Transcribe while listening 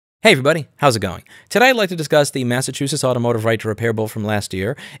Hey everybody, how's it going? Today I'd like to discuss the Massachusetts Automotive Right to Repair Bill from last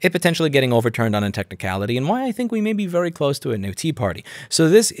year, it potentially getting overturned on a technicality, and why I think we may be very close to a new Tea Party. So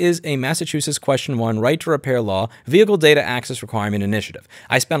this is a Massachusetts Question 1 Right to Repair Law Vehicle Data Access Requirement Initiative.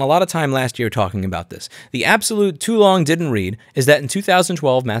 I spent a lot of time last year talking about this. The absolute too long didn't read is that in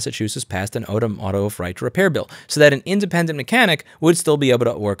 2012 Massachusetts passed an Automotive Right to Repair Bill so that an independent mechanic would still be able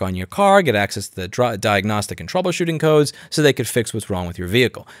to work on your car, get access to the diagnostic and troubleshooting codes so they could fix what's wrong with your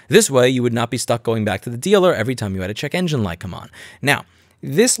vehicle. This way, you would not be stuck going back to the dealer every time you had a check engine light come on. Now,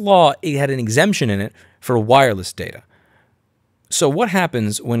 this law, it had an exemption in it for wireless data. So what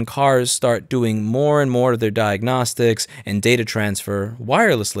happens when cars start doing more and more of their diagnostics and data transfer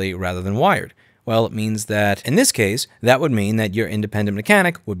wirelessly rather than wired? Well, it means that, in this case, that would mean that your independent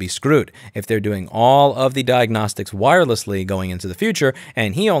mechanic would be screwed. If they're doing all of the diagnostics wirelessly going into the future,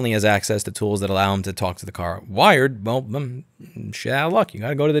 and he only has access to tools that allow him to talk to the car wired, well, shit out of luck. You got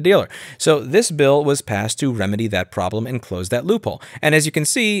to go to the dealer. So this bill was passed to remedy that problem and close that loophole. And as you can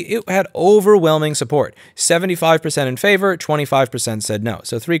see, it had overwhelming support. 75% in favor, 25% said no.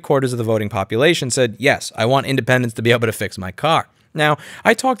 So 3/4 of the voting population said, yes, I want independents to be able to fix my car. Now,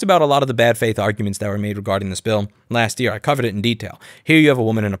 I talked about a lot of the bad faith arguments that were made regarding this bill last year. I covered it in detail. Here you have a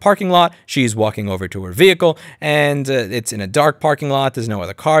woman in a parking lot. She's walking over to her vehicle, and it's in a dark parking lot. There's no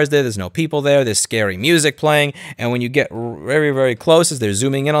other cars there. There's no people there. There's scary music playing, and when you get very, very close, as they're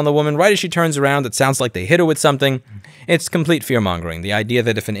zooming in on the woman, right as she turns around, it sounds like they hit her with something. It's complete fear-mongering. The idea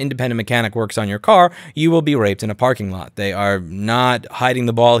that if an independent mechanic works on your car, you will be raped in a parking lot. They are not hiding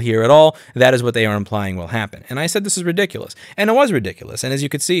the ball here at all. That is what they are implying will happen. And I said this is ridiculous. And it was ridiculous. And as you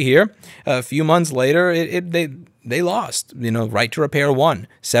could see here, a few months later, they lost. Right to repair won,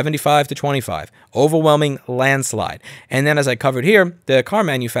 75 to 25. Overwhelming landslide. And then as I covered here, the car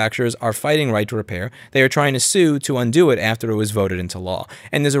manufacturers are fighting right to repair. They are trying to sue to undo it after it was voted into law.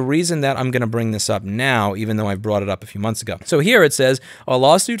 And there's a reason that I'm going to bring this up now, even though I brought it up a few months ago. So here it says, a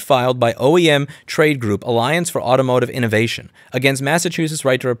lawsuit filed by OEM Trade Group Alliance for Automotive Innovation against Massachusetts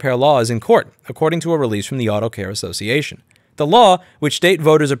right to repair law is in court, according to a release from the Auto Care Association. The law, which state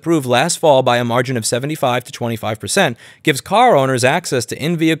voters approved last fall by a margin of 75 to 25%, gives car owners access to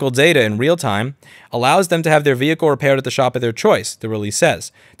in-vehicle data in real time, allows them to have their vehicle repaired at the shop of their choice, the release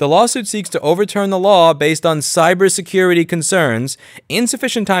says. The lawsuit seeks to overturn the law based on cybersecurity concerns,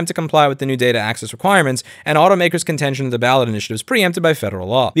 insufficient time to comply with the new data access requirements, and automakers' contention that the ballot initiative is preempted by federal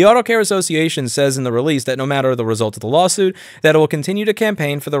law. The Auto Care Association says in the release that no matter the result of the lawsuit, that it will continue to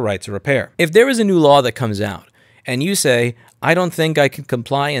campaign for the right to repair. If there is a new law that comes out, and you say, I don't think I can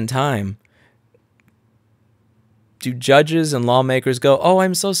comply in time, do judges and lawmakers go, oh,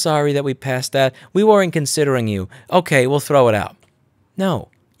 I'm so sorry that we passed that. We weren't considering you. Okay, we'll throw it out. No,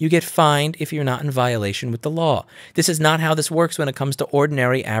 you get fined if you're not in violation with the law. This is not how this works when it comes to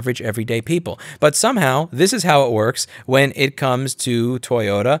ordinary, average, everyday people. But somehow, this is how it works when it comes to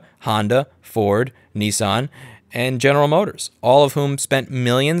Toyota, Honda, Ford, Nissan, and General Motors, all of whom spent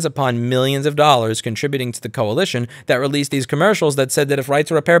millions upon millions of dollars contributing to the coalition that released these commercials that said that if right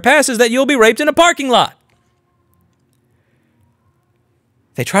to repair passes, that you'll be raped in a parking lot.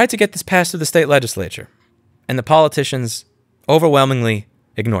 They tried to get this passed through the state legislature, and the politicians overwhelmingly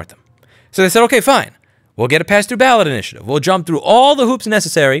ignored them. So they said, okay, fine. We'll get a pass-through ballot initiative. We'll jump through all the hoops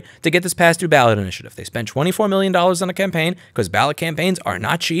necessary to get this pass-through ballot initiative. They spent $24 million on a campaign because ballot campaigns are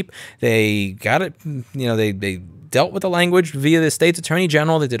not cheap. They got it, they dealt with the language via the state's attorney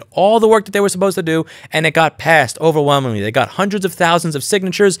general. They did all the work that they were supposed to do, and it got passed overwhelmingly. They got hundreds of thousands of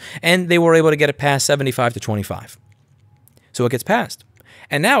signatures, and they were able to get it passed 75 to 25. So it gets passed.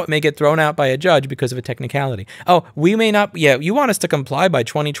 And now it may get thrown out by a judge because of a technicality. Oh, we may not, you want us to comply by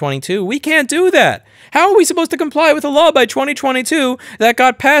 2022? We can't do that. How are we supposed to comply with a law by 2022 that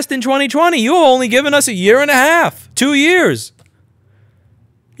got passed in 2020? You've only given us a year and a half, 2 years.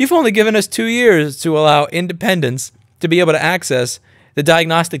 You've only given us 2 years to allow independents to be able to access the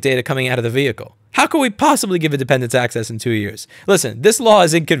diagnostic data coming out of the vehicle. How can we possibly give independents access in 2 years? Listen, this law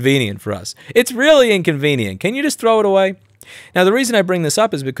is inconvenient for us. It's really inconvenient. Can you just throw it away? Now, the reason I bring this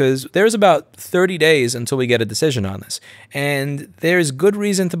up is because there's about 30 days until we get a decision on this. And there's good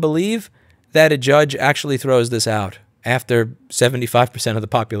reason to believe that a judge actually throws this out after 75% of the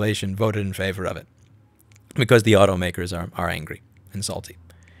population voted in favor of it, because the automakers are angry and salty.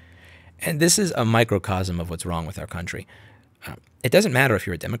 And this is a microcosm of what's wrong with our country. It doesn't matter if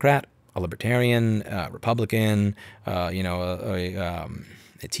you're a Democrat, a Libertarian, a Republican, a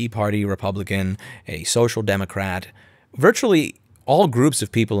Tea Party Republican, a Social Democrat. Virtually all groups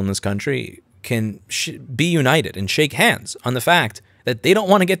of people in this country can be united and shake hands on the fact that they don't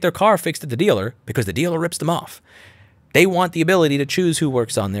want to get their car fixed at the dealer because the dealer rips them off. They want the ability to choose who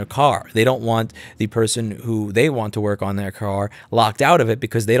works on their car. They don't want the person who they want to work on their car locked out of it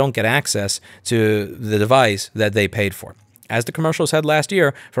because they don't get access to the device that they paid for. As the commercial said last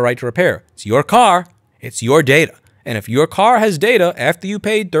year for Right to Repair, it's your car, it's your data. And if your car has data after you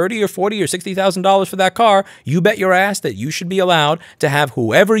paid $30 or $40 or $60,000 for that car, you bet your ass that you should be allowed to have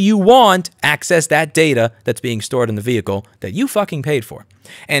whoever you want access that data that's being stored in the vehicle that you fucking paid for.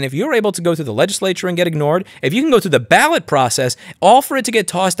 And if you're able to go through the legislature and get ignored, if you can go through the ballot process, all for it to get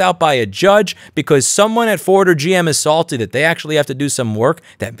tossed out by a judge because someone at Ford or GM is salty that they actually have to do some work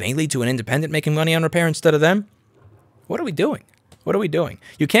that may lead to an independent making money on repair instead of them, what are we doing? What are we doing?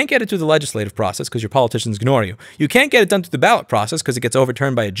 You can't get it through the legislative process because your politicians ignore you. You can't get it done through the ballot process because it gets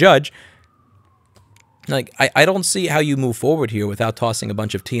overturned by a judge. Like, I don't see how you move forward here without tossing a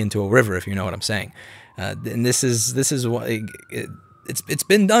bunch of tea into a river, if you know what I'm saying. And this is what it's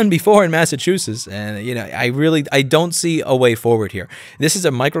been done before in Massachusetts, and you know, I don't see a way forward here. This is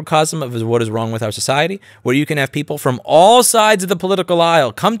a microcosm of what is wrong with our society, where you can have people from all sides of the political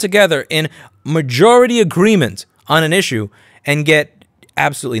aisle come together in majority agreement on an issue and get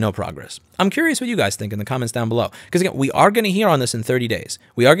absolutely no progress. I'm curious what you guys think in the comments down below. Because again, we are going to hear on this in 30 days.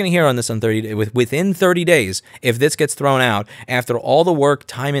 We are going to hear on this on within 30 days if this gets thrown out after all the work,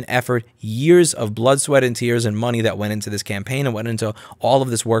 time, and effort, years of blood, sweat, and tears and money that went into this campaign and went into all of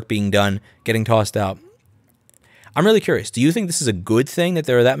this work being done, getting tossed out. I'm really curious. Do you think this is a good thing that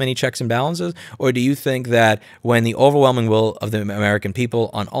there are that many checks and balances? Or do you think that when the overwhelming will of the American people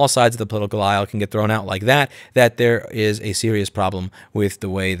on all sides of the political aisle can get thrown out like that, that there is a serious problem with the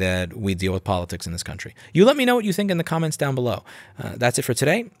way that we deal with politics in this country? You let me know what you think in the comments down below. That's it for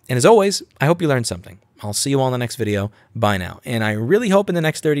today. And as always, I hope you learned something. I'll see you all in the next video. Bye now. And I really hope in the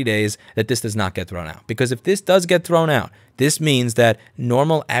next 30 days that this does not get thrown out. Because if this does get thrown out, this means that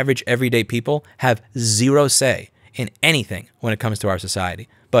normal, average, everyday people have zero say in anything when it comes to our society.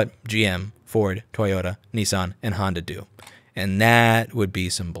 But GM, Ford, Toyota, Nissan, and Honda do. And that would be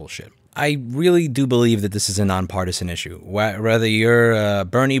some bullshit. I really do believe that this is a nonpartisan issue. Whether you're a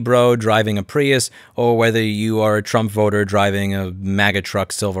Bernie bro driving a Prius or whether you are a Trump voter driving a MAGA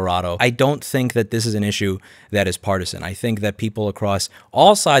truck Silverado, I don't think that this is an issue that is partisan. I think that people across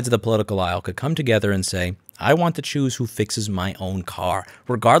all sides of the political aisle could come together and say, I want to choose who fixes my own car,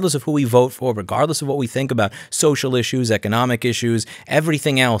 regardless of who we vote for, regardless of what we think about social issues, economic issues,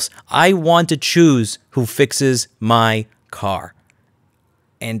 everything else. I want to choose who fixes my car.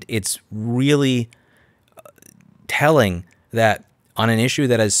 And it's really telling that on an issue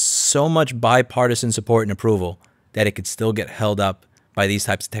that has so much bipartisan support and approval, that it could still get held up by these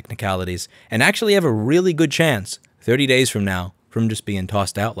types of technicalities and actually have a really good chance 30 days from now from just being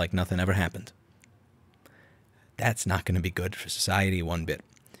tossed out like nothing ever happened. That's not going to be good for society one bit.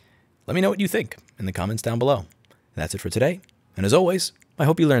 Let me know what you think in the comments down below. That's it for today. And as always, I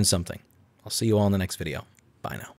hope you learned something. I'll see you all in the next video. Bye now.